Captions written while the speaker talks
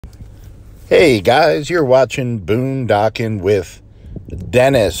Hey guys, you're watching Boondocking with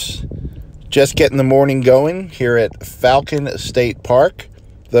Dennis. Just getting the morning going here at Falcon State Park.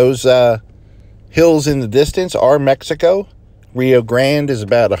 Those hills in the distance are Mexico. Rio Grande is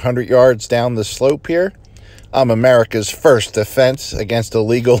about 100 yards down the slope here. I'm America's first defense against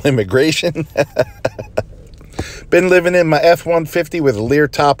illegal immigration. Been living in my F-150 with a Leer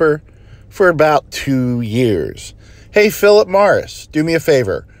topper for about 2 years. Hey, Philip Morris, do me a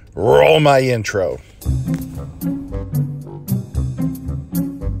favor. Roll my intro.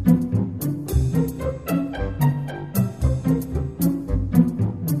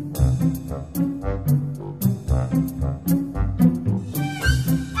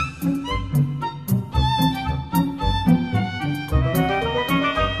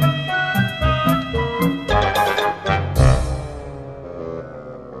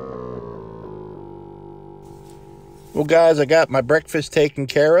 Well, guys, I got my breakfast taken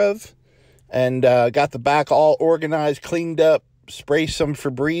care of and got the back all organized, cleaned up, spray some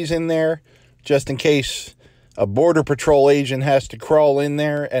Febreze in there just in case a Border Patrol agent has to crawl in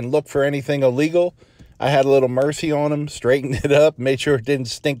there and look for anything illegal. I had a little mercy on him, straightened it up, made sure it didn't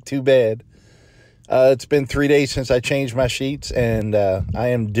stink too bad. It's been 3 days since I changed my sheets, and I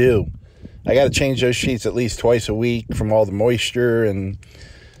am due. I got to change those sheets at least twice a week from all the moisture and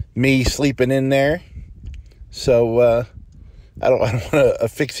me sleeping in there. So I don't want to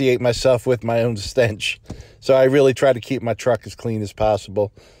asphyxiate myself with my own stench. So I really try to keep my truck as clean as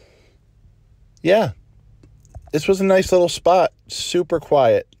possible. Yeah, this was a nice little spot. Super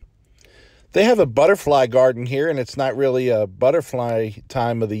quiet. They have a butterfly garden here, and it's not really a butterfly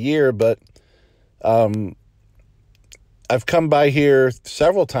time of the year, but I've come by here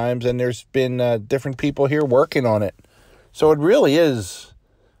several times, and there's been different people here working on it. So it really is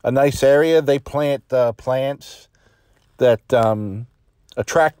a nice area. They plant plants that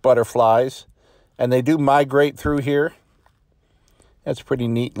attract butterflies, and they do migrate through here. That's a pretty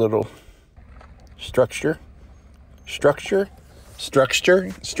neat little structure.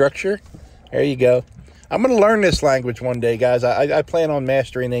 There you go. I'm going to learn this language one day, guys. I plan on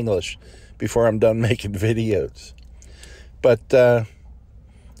mastering English before I'm done making videos. But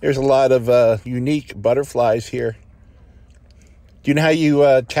there's a lot of unique butterflies here. Do you know how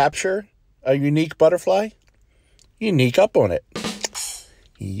you capture a unique butterfly? Unique up on it.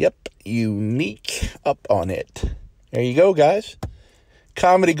 Yep, unique up on it. There you go, guys.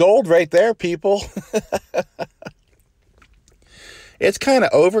 Comedy gold right there, people. It's kind of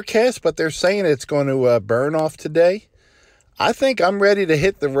overcast, but they're saying it's going to burn off today. I think I'm ready to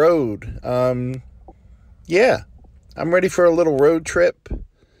hit the road. Yeah, I'm ready for a little road trip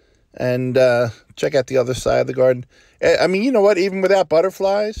and check out the other side of the garden. I mean, you know what? Even without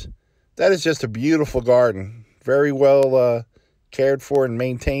butterflies, that is just a beautiful garden. Very well cared for and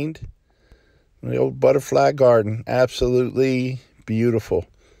maintained. The old butterfly garden. Absolutely beautiful.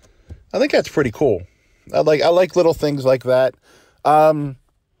 I think that's pretty cool. I like little things like that. Yeah,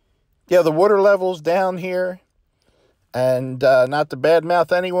 the water level's down here. And not to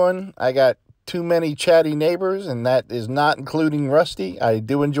badmouth anyone, I got too many chatty neighbors, and that is not including Rusty. I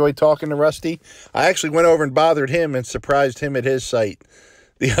do enjoy talking to Rusty. I actually went over and bothered him and surprised him at his site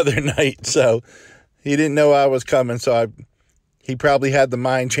the other night. So he didn't know I was coming, so he probably had the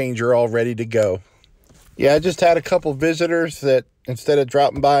mind changer all ready to go. Yeah, I just had a couple visitors that instead of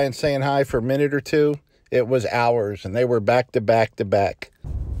dropping by and saying hi for a minute or two, it was hours, and they were back to back to back.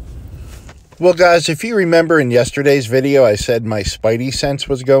 Well, guys, if you remember in yesterday's video, I said my Spidey sense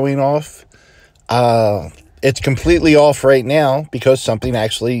was going off. It's completely off right now because something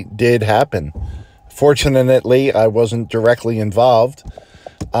actually did happen. Fortunately, I wasn't directly involved.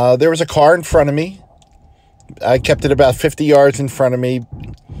 There was a car in front of me. I kept it about 50 yards in front of me.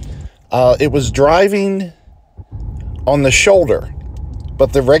 It was driving on the shoulder,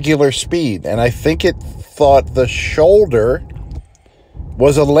 but the regular speed. And I think it thought the shoulder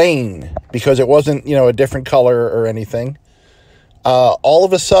was a lane because it wasn't, a different color or anything. All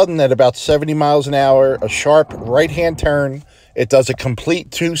of a sudden, at about 70 miles an hour, a sharp right-hand turn, it does a complete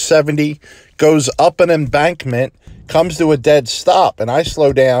 270, goes up an embankment, comes to a dead stop, and I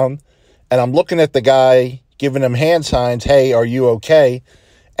slow down, and I'm looking at the guy, giving him hand signs, hey, are you okay?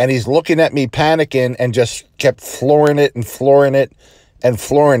 And he's looking at me panicking and just kept flooring it and flooring it and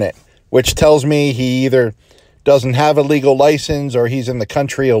flooring it, which tells me he either doesn't have a legal license or he's in the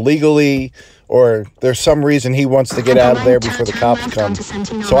country illegally or there's some reason he wants to get out of there before the cops come.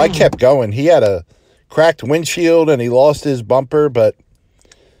 So I kept going. He had a cracked windshield and he lost his bumper, but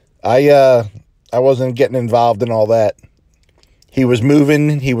I wasn't getting involved in all that. He was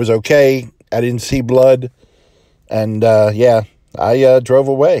moving. He was okay. I didn't see blood. And, yeah, I drove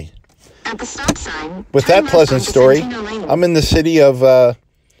away. At the stop sign, with that pleasant story, I'm in the city of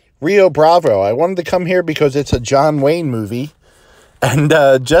Rio Bravo. I wanted to come here because it's a John Wayne movie. And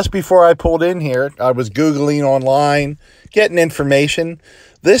just before I pulled in here, I was Googling online, getting information.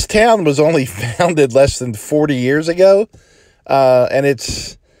 This town was only founded less than 40 years ago. And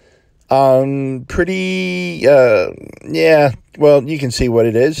it's pretty, yeah, well, you can see what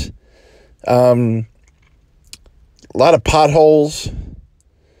it is. A lot of potholes.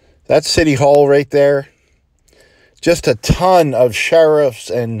 That's City Hall right there. Just a ton of sheriffs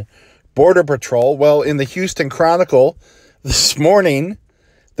and Border Patrol. Well, in the Houston Chronicle this morning,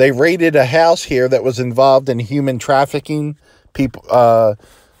 they raided a house here that was involved in human trafficking. People,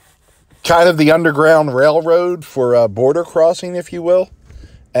 kind of the Underground Railroad for border crossing, if you will.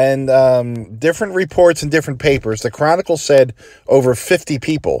 And different reports in different papers. The Chronicle said over 50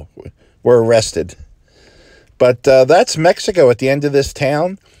 people were arrested. But that's Mexico at the end of this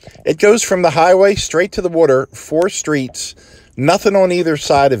town. It goes from the highway straight to the water, 4 streets, nothing on either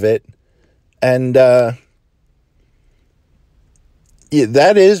side of it. And yeah,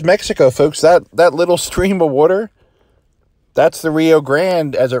 that is Mexico, folks. That little stream of water, that's the Rio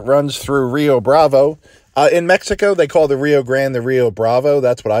Grande as it runs through Rio Bravo. In Mexico, they call the Rio Grande the Rio Bravo.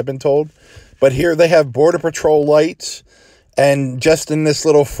 That's what I've been told. But here they have Border Patrol lights. And just in this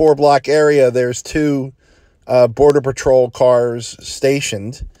little 4-block area, there's 2 Border Patrol cars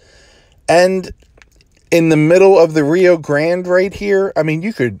stationed. And in the middle of the Rio Grande right here, I mean,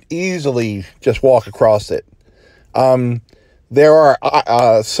 you could easily just walk across it. There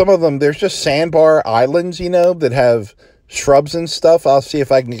are some of them, there's just sandbar islands, you know, that have shrubs and stuff. I'll see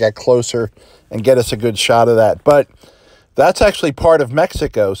if I can get closer and get us a good shot of that. But that's actually part of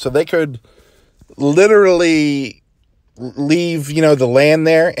Mexico. So they could literally leave, you know, the land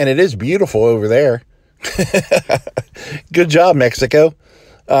there. And it is beautiful over there. Good job, Mexico.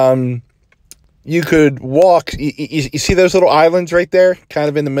 You could walk. You see those little islands right there, kind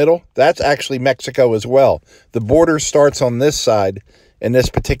of in the middle? That's actually Mexico as well. The border starts on this side in this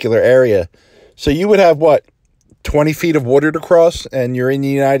particular area. So you would have, what, 20 feet of water to cross, and you're in the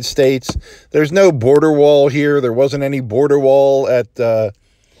United States. There's no border wall here. There wasn't any border wall at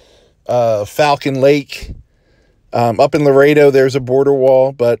Falcon Lake. Up in Laredo, there's a border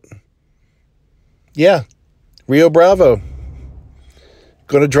wall, but yeah, Rio Bravo.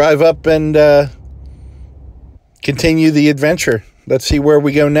 Going to drive up and continue the adventure. Let's see where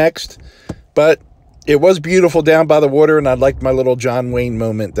we go next. But it was beautiful down by the water, and I liked my little John Wayne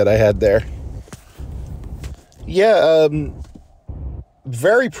moment that I had there. Yeah,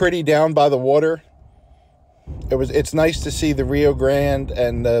 very pretty down by the water. It's nice to see the Rio Grande,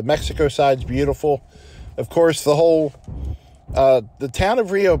 and the Mexico side's beautiful. Of course, the whole the town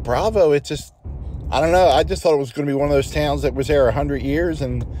of Rio Bravo, it's just, I don't know. I just thought it was going to be one of those towns that was there 100 years,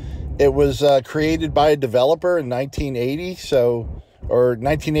 and it was created by a developer in 1980, or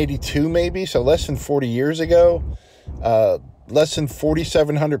 1982 maybe, so less than 40 years ago. Less than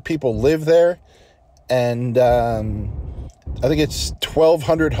 4,700 people live there, and I think it's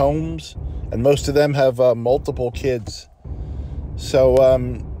 1,200 homes, and most of them have multiple kids. So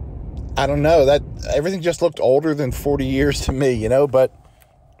I don't know. That everything just looked older than 40 years to me, you know. But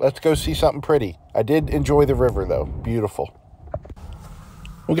let's go see something pretty. I did enjoy the river, though. Beautiful.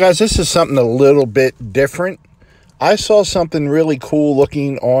 Well, guys, this is something a little bit different. I saw something really cool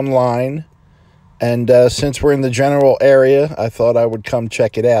looking online, and since we're in the general area, I thought I would come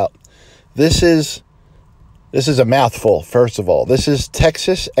check it out. This is a mouthful, first of all. This is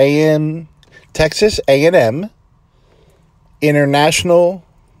Texas A&M International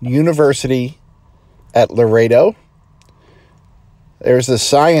University at Laredo. There's the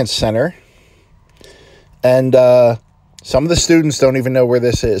Science Center. And some of the students don't even know where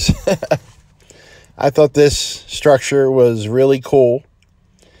this is. I thought this structure was really cool.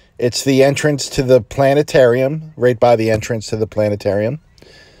 It's the entrance to the planetarium, right by the entrance to the planetarium.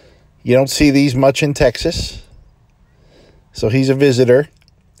 You don't see these much in Texas. So he's a visitor.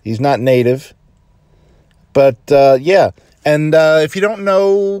 He's not native. But, yeah. And if you don't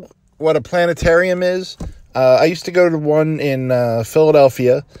know what a planetarium is, I used to go to one in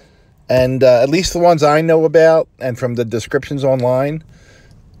Philadelphia. And at least the ones I know about, and from the descriptions online,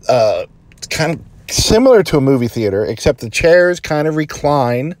 it's kind of similar to a movie theater, except the chairs kind of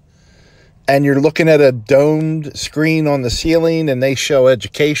recline. And you're looking at a domed screen on the ceiling, and they show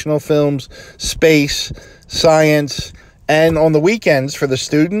educational films, space, science. And on the weekends for the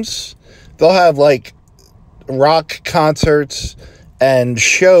students, they'll have like rock concerts and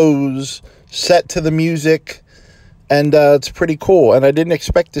shows set to the music. And it's pretty cool. And I didn't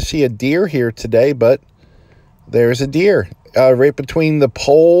expect to see a deer here today, but there's a deer right between the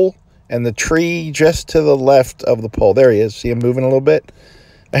pole and the tree just to the left of the pole. There he is. See him moving a little bit?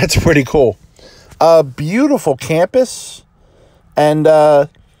 That's pretty cool. Beautiful campus. And I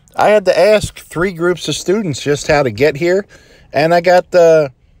had to ask 3 groups of students just how to get here. And I got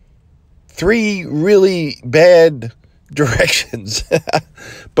 3 really bad directions.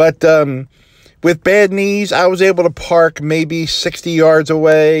 But with bad knees, I was able to park maybe 60 yards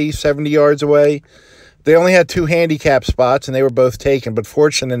away, 70 yards away. They only had 2 handicap spots, and they were both taken. But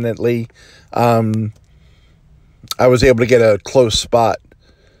fortunately, I was able to get a close spot.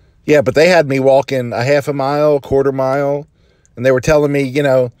 Yeah, but they had me walking a half a mile, quarter mile, and they were telling me, you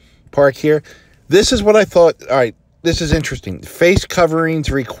know, park here. This is what I thought. All right, this is interesting. Face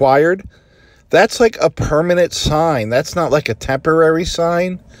coverings required. That's like a permanent sign. That's not like a temporary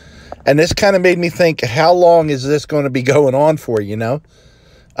sign. And this kind of made me think, how long is this going to be going on for, you know?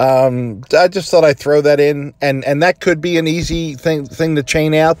 I just thought I'd throw that in, and that could be an easy thing to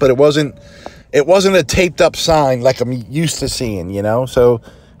chain out, but it wasn't a taped up sign like I'm used to seeing, you know? So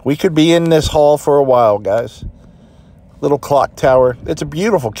we could be in this hall for a while, guys. Little clock tower. It's a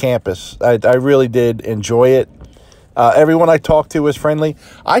beautiful campus. I really did enjoy it. Everyone I talked to was friendly.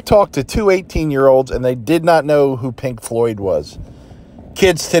 I talked to 2 18-year-olds, and they did not know who Pink Floyd was.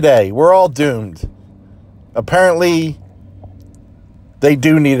 Kids today, we're all doomed. Apparently, they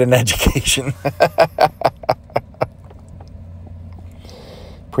do need an education.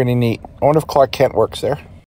 Pretty neat. I wonder if Clark Kent works there.